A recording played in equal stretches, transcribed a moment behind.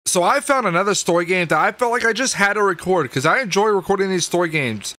So I found another story game that I felt like I just had to record because I enjoy recording these story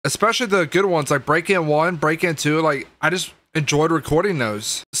games, especially the good ones like Break-In 1, Break-In 2. Like, I just enjoyed recording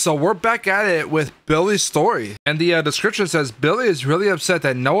those. So we're back at it with Billy's story. And the description says, Billy is really upset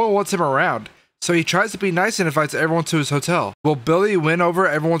that no one wants him around. So he tries to be nice and invites everyone to his hotel. Will Billy win over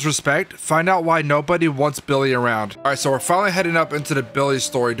everyone's respect? Find out why nobody wants Billy around. All right, so we're finally heading up into the Billy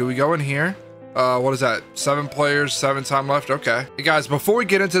story. Do we go in here? What is that? 7 players, 7 time left. Okay. Hey guys, before we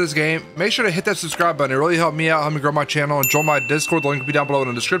get into this game, make sure to hit that subscribe button. It really helped me out, help me grow my channel, and join my Discord. The link will be down below in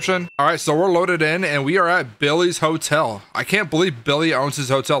the description. All right, so we're loaded in and we are at Billy's hotel. I can't believe Billy owns his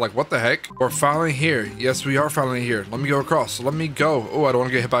hotel. Like, what the heck? We're finally here. Yes, we are finally here. Let me go across. Let me go. Oh, I don't want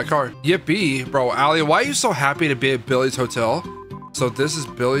to get hit by a car. Yippee, bro. Allie, why are you so happy to be at Billy's hotel? So this is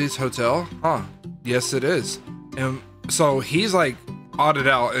Billy's hotel? Huh. Yes, it is. And so he's like audited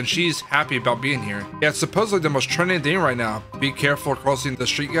out and she's happy about being here. Yeah, it's supposedly the most trending thing right now. Be careful crossing the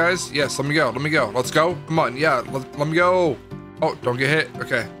street, guys. Yes, let me go. Let me go. Let's go. Come on. Yeah, let me go. Oh, don't get hit.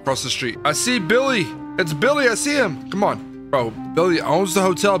 Okay, cross the street. I see Billy. It's Billy. I see him. Come on. Bro, Billy owns the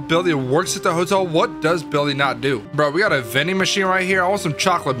hotel. Billy works at the hotel. What does Billy not do? Bro, we got a vending machine right here. I want some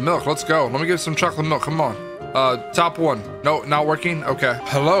chocolate milk. Let's go. Let me get some chocolate milk. Come on. Top one. No, not working. Okay.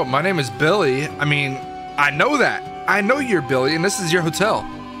 Hello, my name is Billy. I mean, I know that. I know you're Billy, and this is your hotel.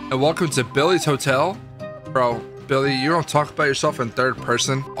 And welcome to Billy's hotel. Bro, Billy, you don't talk about yourself in third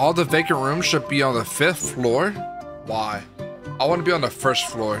person. All the vacant rooms should be on the 5th floor. Why? I want to be on the 1st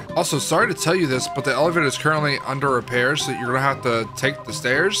floor. Also, sorry to tell you this, but the elevator is currently under repair, so you're gonna have to take the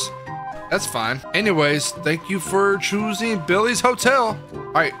stairs. That's fine. Anyways, thank you for choosing Billy's hotel.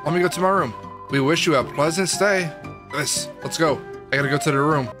 All right, let me go to my room. We wish you a pleasant stay. Let's go. I gotta go to the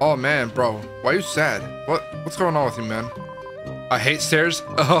room. Oh man, bro, why are you sad? What's going on with you, man? I hate stairs.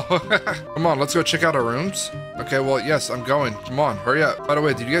 Oh, come on, let's go check out our rooms. Okay, well, yes, I'm going. Come on, hurry up. By the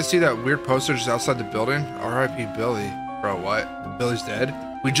way, did you guys see that weird poster just outside the building? R.I.P. Billy. Bro, what? Billy's dead?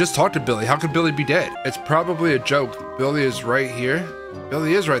 We just talked to Billy. How could Billy be dead? It's probably a joke. Billy is right here.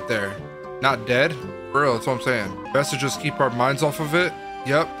 Billy is right there. Not dead? For real, that's what I'm saying. Best to just keep our minds off of it.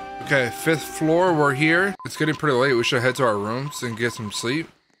 Yep. Okay, 5th floor, we're here. It's getting pretty late. We should head to our rooms and get some sleep.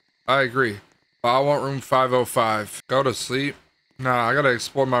 I agree. I want room 505. Go to sleep. Nah, I gotta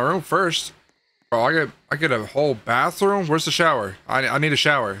explore my room first. Bro, I get a whole bathroom. Where's the shower? I need a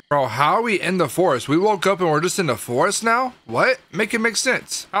shower. Bro, how are we in the forest? We woke up and we're just in the forest now? What? Make it make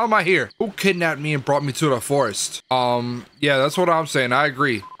sense. How am I here? Who kidnapped me and brought me to the forest? Yeah, that's what I'm saying. I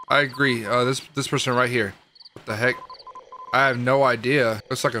agree. This person right here. What the heck? I have no idea.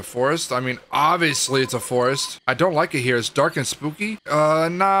 Looks like a forest. I mean, obviously it's a forest. I don't like it here. It's dark and spooky.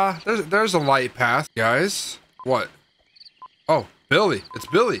 Nah, there's a light path. Guys, what? Oh, Billy. It's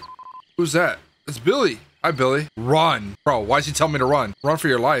Billy. Who's that? It's Billy. Hi, Billy. Run. Bro, why is he telling me to run? Run for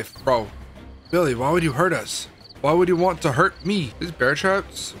your life. Bro. Billy, why would you hurt us? Why would you want to hurt me? These bear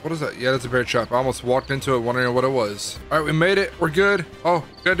traps? What is that? Yeah, that's a bear trap. I almost walked into it wondering what it was. All right, we made it. We're good. Oh,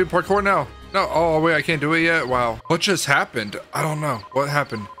 gotta do parkour now. No, oh wait, I can't do it yet? Wow. What just happened? I don't know. What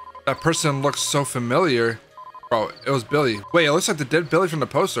happened? That person looks so familiar. Bro, it was Billy. Wait, it looks like the dead Billy from the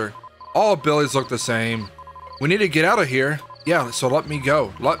poster. All Billys look the same. We need to get out of here. Yeah, so let me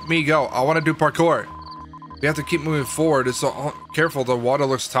go. Let me go. I want to do parkour. We have to keep moving forward. It's so careful. The water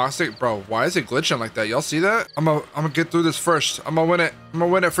looks toxic. Bro, why is it glitching like that? Y'all see that? I'm gonna get through this first. I'm gonna win it. I'm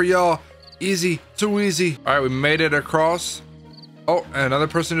gonna win it for y'all. Easy. Too easy. All right, we made it across. Oh, and another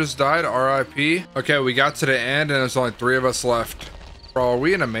person just died. R.I.P. Okay, we got to the end and there's only 3 of us left. Bro, are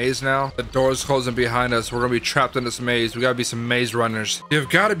we in a maze now? The door's closing behind us. We're gonna be trapped in this maze. We gotta be some maze runners. You've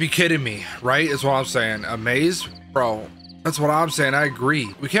gotta be kidding me, right? Is what I'm saying. A maze? Bro, that's what I'm saying. I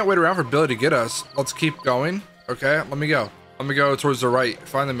agree. We can't wait around for Billy to get us. Let's keep going. Okay, let me go. Let me go towards the right.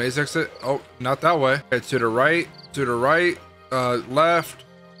 Find the maze exit. Oh, not that way. Okay, to the right. To the right. Left.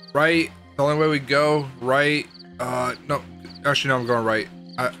 Right. The only way we go. Right. No. Actually, no, I'm going right.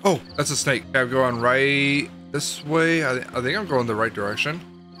 Oh, that's a snake. Okay, I'm going right this way. I think I'm going the right direction.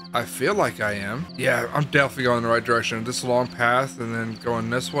 I feel like I am. Yeah, I'm definitely going the right direction. This long path and then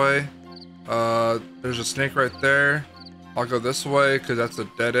going this way. There's a snake right there. I'll go this way because that's a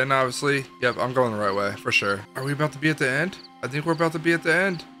dead end, obviously. Yep, I'm going the right way for sure. Are we about to be at the end? I think we're about to be at the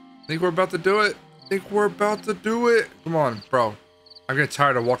end. I think we're about to do it. I think we're about to do it. Come on, bro. I'm getting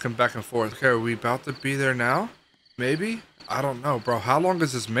tired of walking back and forth. Okay, are we about to be there now? Maybe? I don't know, bro. How long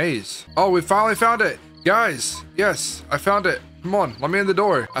is this maze? Oh, we finally found it. Guys, yes, I found it. Come on, let me in the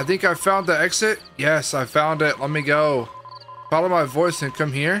door. I think I found the exit. Yes, I found it. Let me go. Follow my voice and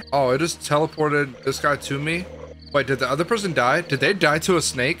come here. Oh, it just teleported this guy to me. Wait, did the other person die? Did they die to a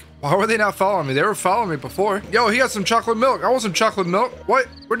snake? Why were they not following me? They were following me before. Yo, he got some chocolate milk. I want some chocolate milk. What?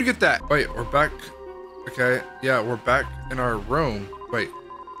 Where'd you get that? Wait, we're back. Okay, yeah, we're back in our room. Wait,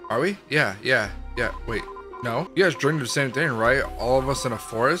 are we? Yeah. Wait, no. You guys dreamed the same thing, right? All of us in a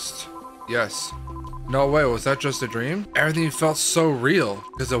forest? Yes. No way, was that just a dream? Everything felt so real,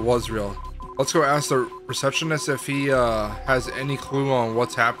 because it was real. Let's go ask the receptionist if he has any clue on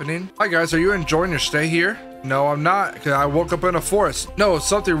what's happening. Hi guys, are you enjoying your stay here? No, I'm not, because I woke up in a forest. No,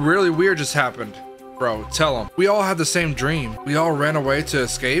 something really weird just happened. Bro, tell him. We all had the same dream. We all ran away to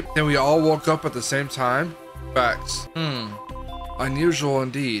escape, then we all woke up at the same time. Facts. Unusual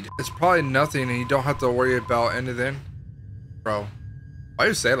indeed. It's probably nothing and you don't have to worry about anything. Bro, why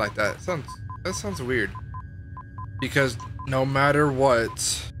you say it like that? That sounds weird. Because no matter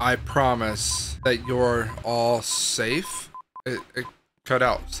what, I promise that you're all safe. It cut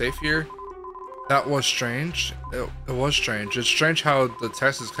out. Safe here? That was strange. It was strange. It's strange how the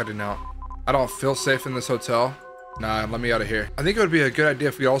text is cutting out. I don't feel safe in this hotel. Nah, let me out of here. I think it would be a good idea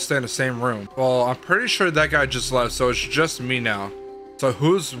if we all stay in the same room. Well, I'm pretty sure that guy just left, so it's just me now. So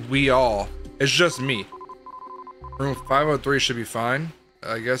who's we all? It's just me. Room 503 should be fine.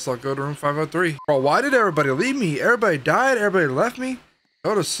 I guess I'll go to room 503. Bro, why did everybody leave me? Everybody died? Everybody left me?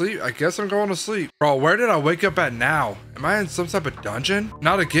 Go to sleep? I guess I'm going to sleep. Bro, where did I wake up at now? Am I in some type of dungeon?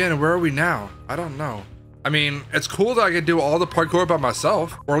 Not again. Where are we now? I don't know. I mean, it's cool that I can do all the parkour by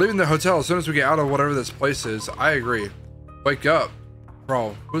myself. We're leaving the hotel as soon as we get out of whatever this place is. I agree. Wake up.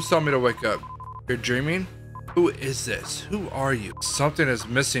 Bro, who's telling me to wake up? You're dreaming? Who is this? Who are you? Something is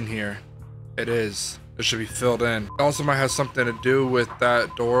missing here. It is. It should be filled in. It also might have something to do with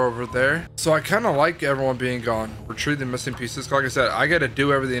that door over there. So I kind of like everyone being gone. Retrieve the missing pieces. Like I said, I got to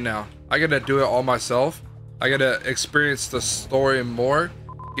do everything now. I got to do it all myself. I got to experience the story more.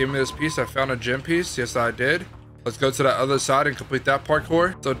 Give me this piece. I found a gem piece. Yes, I did. Let's go to the other side and complete that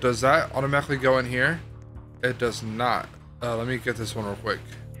parkour. So does that automatically go in here? It does not. Let me get this one real quick.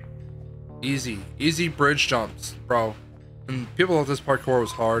 Easy bridge jumps, bro. And people thought this parkour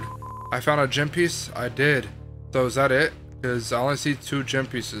was hard. I found a gem piece. I did. So is that it? Because I only see 2 gem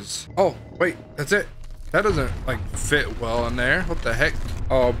pieces. Oh, wait, that's it. That doesn't like fit well in there. What the heck?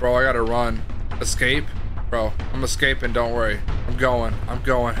 Oh, bro, I gotta run. Escape. Bro, I'm escaping, don't worry. I'm going.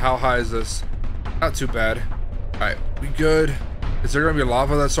 How high is this? Not too bad. All right, we good. Is there gonna be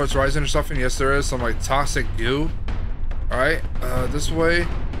lava that starts rising or something? Yes, there is. Some like toxic goo. All right, this way.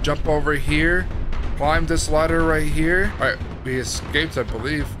 Jump over here. Climb this ladder right here. All right, we escaped, I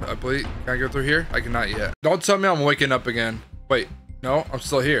believe. Can I go through here? I cannot yet. Don't tell me I'm waking up again. Wait, no, I'm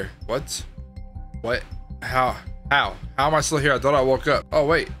still here. What? How am I still here? I thought I woke up. Oh,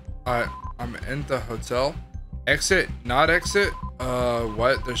 wait. I'm in the hotel. Exit, not exit.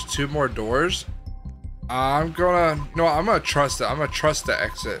 What? There's 2 more doors. I'm gonna trust it. I'm gonna trust the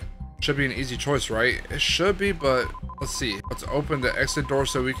exit. Should be an easy choice, right? It should be, but let's see. Let's open the exit door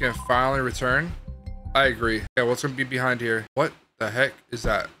so we can finally return. I agree. Yeah, what's gonna be behind here? What the heck is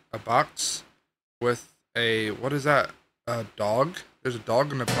that? A box with a, what is that? A dog? There's a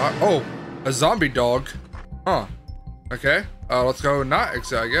dog in the box. Oh, a zombie dog. Huh. Okay. Let's go not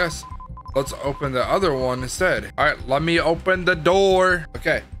exit, I guess. Let's open the other one instead. All right, let me open the door.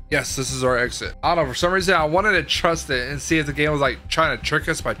 Okay. Yes, this is our exit. I don't know, for some reason I wanted to trust it and see if the game was like trying to trick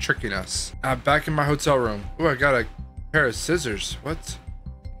us by tricking us. I'm back in my hotel room. Oh, I got a pair of scissors. What?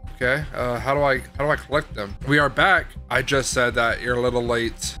 Okay, how do I collect them? We are back. I just said that you're a little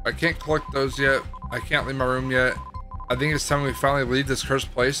late. I can't collect those yet. I can't leave my room yet. I think it's time we finally leave this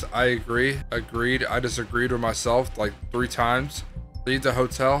cursed place. I agree. Agreed. I disagreed with myself like 3 times. Leave the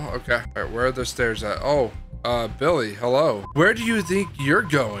hotel. Okay. All right, where are the stairs at? Oh, Billy, hello. Where do you think you're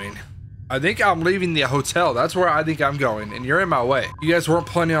going? I think I'm leaving the hotel. That's where I think I'm going, and you're in my way. You guys weren't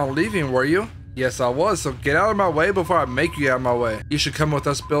planning on leaving, were you? Yes, I was, so get out of my way before I make you out of my way. You should come with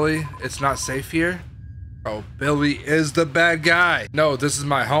us, Billy. It's not safe here. Oh, Billy is the bad guy. No, this is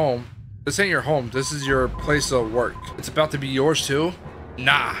my home. This ain't your home. This is your place of work. It's about to be yours too?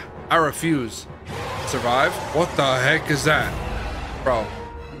 Nah, I refuse. Survive? What the heck is that? Bro,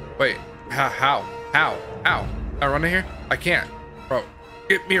 wait, how? Can I run in here? I can't. Bro,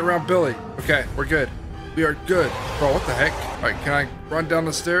 get me around Billy. Okay, we're good. We are good. Bro, what the heck? All right, can I run down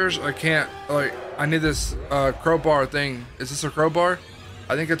the stairs? I can't. Like, I need this crowbar thing. Is this a crowbar?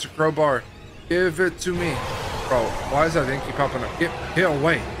 I think it's a crowbar. Give it to me. Bro, why is that thing keep popping up? Get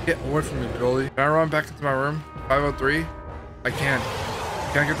away. Get away from me, Billy. Can I run back into my room? 503? I can.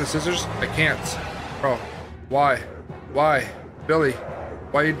 Can I get the scissors? I can't. Bro, why? Billy,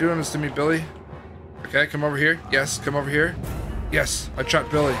 why are you doing this to me, Billy? Okay, come over here. Yes, come over here. Yes, I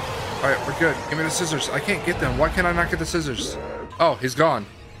trapped Billy. All right, we're good. Give me the scissors. I can't get them. Why can't I not get the scissors? Oh, he's gone.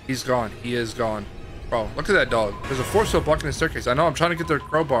 He's gone. He is gone. Bro, look at that dog. There's a force field blocking the staircase. I know. I'm trying to get their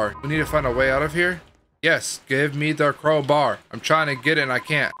crowbar. We need to find a way out of here. Yes, give me the crowbar. I'm trying to get it and I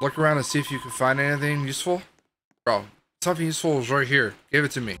can't. Look around and see if you can find anything useful. Bro, something useful is right here. Give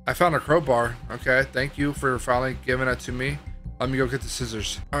it to me. I found a crowbar. Okay, thank you for finally giving it to me. Let me go get the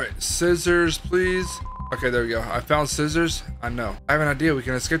scissors. All right, scissors, please. Okay, there we go. I found scissors. I know. I have an idea. We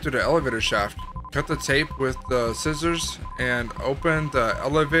can escape through the elevator shaft. Cut the tape with the scissors and open the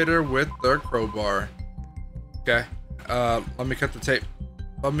elevator with the crowbar. Okay, let me cut the tape.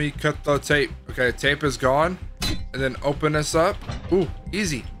 Let me cut the tape. Okay, tape is gone. And then open this up. Ooh,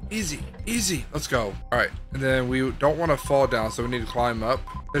 easy, easy, easy. Let's go. All right, and then we don't want to fall down, so we need to climb up.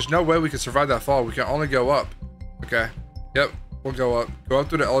 There's no way we can survive that fall. We can only go up. Okay, yep, we'll go up. Go up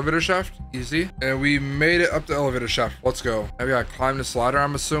through the elevator shaft, easy. And we made it up the elevator shaft. Let's go. Now we gotta climb the ladder,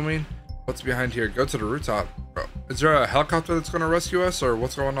 I'm assuming. What's behind here? Go to the rooftop. Bro, is there a helicopter that's gonna rescue us, or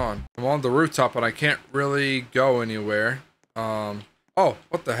what's going on? I'm on the rooftop, but I can't really go anywhere. Oh,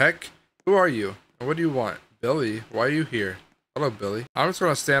 what the heck? Who are you? And what do you want? Billy, why are you here? Hello, Billy. I'm just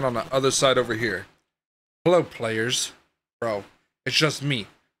gonna stand on the other side over here. Hello, players. Bro, it's just me.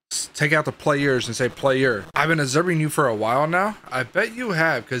 Take out the players and say player. I've been observing you for a while now. I bet you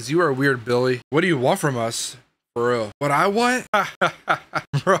have, because you are weird, Billy. What do you want from us? For real. What I want?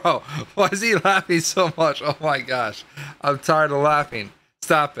 Bro, why is he laughing so much? Oh my gosh. I'm tired of laughing.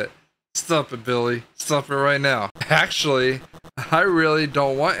 Stop it. Stop it, Billy. Stop it right now. Actually, I really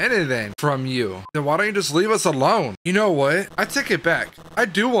don't want anything from you. Then why don't you just leave us alone? You know what? I take it back. I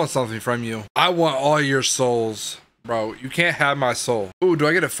do want something from you. I want all your souls. Bro, you can't have my soul. Ooh, do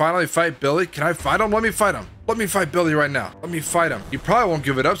I get to finally fight Billy? Can I fight him? Let me fight him. Let me fight Billy right now. Let me fight him. You probably won't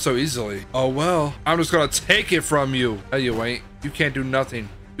give it up so easily. Oh, well. I'm just gonna take it from you. No, you ain't. You can't do nothing.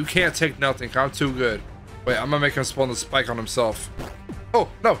 You can't take nothing. I'm too good. Wait, I'm gonna make him spawn the spike on himself. Oh,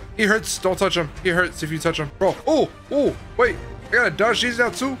 no. He hurts. Don't touch him. He hurts if you touch him. Bro. Oh, wait. I gotta dodge these now,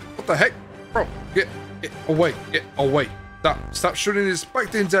 too? What the heck? Bro, get away. Get away. Stop shooting these spike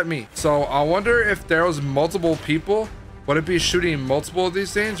things at me. So I wonder if there was multiple people, would it be shooting multiple of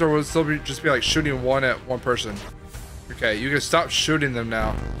these things, or would it still just be like shooting one at one person? Okay, you can stop shooting them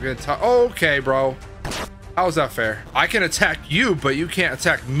now. You're gonna okay, bro. How's that fair? I can attack you, but you can't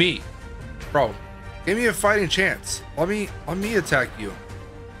attack me. Bro, give me a fighting chance. Let me attack you.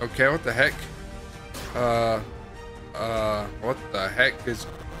 Okay, what the heck? What the heck is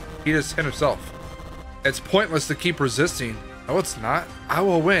he just hit himself? It's pointless to keep resisting. No, it's not. I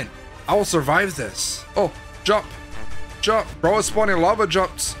will win. I will survive this. Oh, jump. Jump. Bro is spawning lava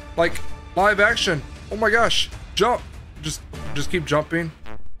jumps. Like, live action. Oh my gosh. Jump. Just keep jumping.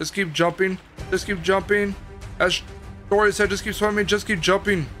 Just keep jumping. Just keep jumping. As Dory said, just keep swimming. Just keep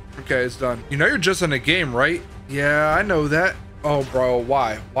jumping. Okay, it's done. You know you're just in a game, right? Yeah, I know that. Oh, bro,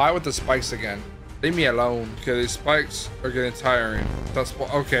 why? Why with the spikes again? Leave me alone. Okay, these spikes are getting tiring. That's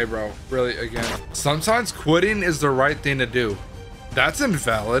okay, bro. Really, again. Sometimes quitting is the right thing to do. That's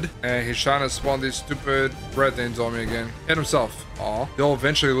invalid. And he's trying to spawn these stupid red things on me again. Hit himself. Aw. He'll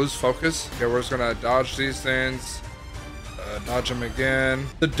eventually lose focus. Okay, we're just gonna dodge these things. Dodge them again.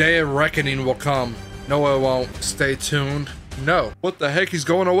 The day of reckoning will come. No, it won't. Stay tuned. No. What the heck? He's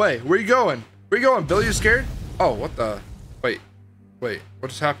going away. Where you going? Where you going? Billy, you scared? Oh, what the? Wait. What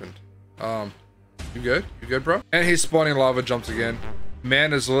just happened? You good? You good, bro? And he's spawning lava jumps again.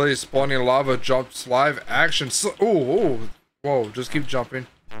 Man is literally spawning lava jumps live action. Ooh. Whoa, just keep jumping.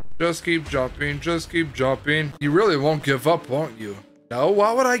 Just keep jumping. Just keep jumping. You really won't give up, won't you? No,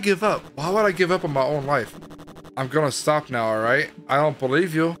 why would I give up? Why would I give up on my own life? I'm gonna stop now, alright? I don't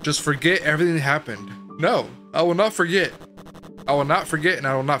believe you. Just forget everything that happened. No, I will not forget. I will not forget and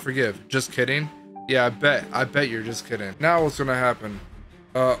I will not forgive. Just kidding. Yeah, I bet you're just kidding. Now what's gonna happen?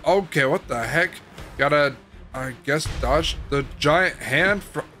 Okay, what the heck? Gotta, I guess, dodge the giant hand.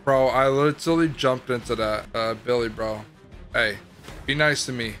 Bro, I literally jumped into that. Billy, bro. Hey, be nice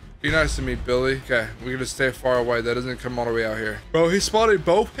to me. Be nice to me, Billy. Okay, we're gonna stay far away. That doesn't come all the way out here. Bro, he spotted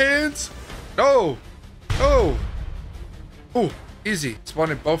both hands? No! Oh! Ooh, easy.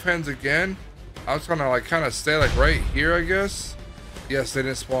 Spawning both hands again. I was gonna like kind of stay like right here, I guess. Yes, they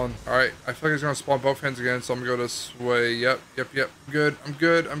didn't spawn. All right, I feel like he's gonna spawn both hands again, so I'm gonna go this way. Yep. I'm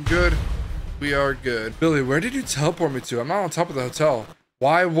good. We are good. Billy, where did you teleport me to? I'm not on top of the hotel.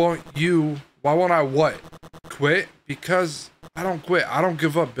 Why won't I what? Quit? Because I don't quit. I don't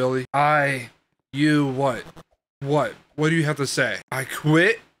give up, Billy. You what? What do you have to say? I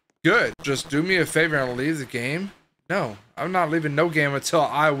quit? Good. Just do me a favor and leave the game. No, I'm not leaving no game until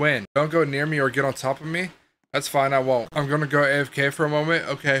I win. Don't go near me or get on top of me. That's fine, I won't. I'm gonna go AFK for a moment.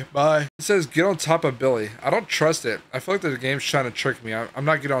 Okay, bye. It says get on top of Billy. I don't trust it. I feel like the game's trying to trick me. I'm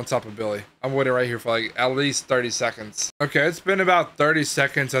not getting on top of Billy. I'm waiting right here for like at least 30 seconds. Okay, it's been about 30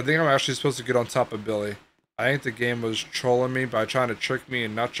 seconds. I think I'm actually supposed to get on top of Billy. I think the game was trolling me by trying to trick me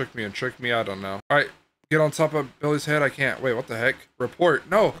and not trick me and trick me. I don't know. All right, get on top of Billy's head. I can't. Wait, what the heck? Report.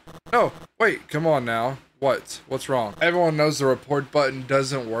 No, no. Wait, come on now. What? What's wrong? Everyone knows the report button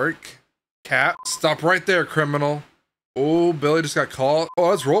doesn't work. Cat, stop right there, criminal. Oh, Billy just got caught.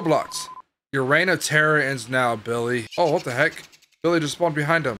 Oh, that's Roblox. Your reign of terror ends now, Billy. Oh, what the heck? Billy just spawned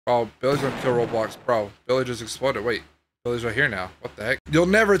behind him. Oh, Billy's gonna kill Roblox, bro. Billy just exploded. Wait, Billy's right here now. What the heck? You'll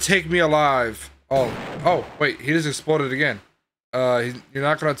never take me alive. Oh, wait, he just exploded again. You're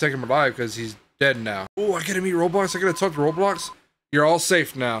not gonna take him alive because he's dead now. Oh, I gotta meet Roblox. I gotta talk to Roblox. You're all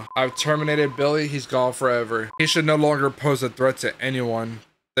safe now. I've terminated Billy. He's gone forever. He should no longer pose a threat to anyone.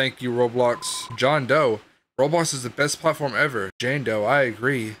 Thank you, Roblox. John Doe. Roblox is the best platform ever. Jane Doe, I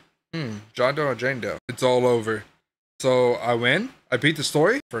agree. John Doe and Jane Doe. It's all over. So I win? I beat the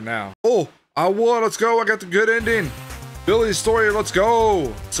story? For now. Oh, I won. Let's go. I got the good ending. Billy's story. Let's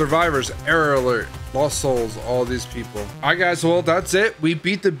go. Survivors. Error alert. Lost souls. All these people. Alright guys, well that's it. We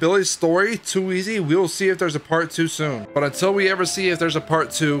beat the Billy story. Too easy. We will see if there's a part 2 soon. But until we ever see if there's a part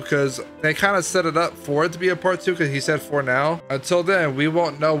 2, because they kind of set it up for it to be a part 2 because he said for now. Until then, we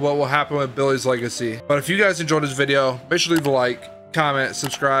won't know what will happen with Billy's legacy. But if you guys enjoyed this video, make sure to leave a like, comment,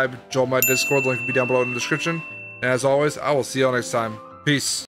 subscribe, join my Discord. The link will be down below in the description. And as always, I will see y'all next time. Peace.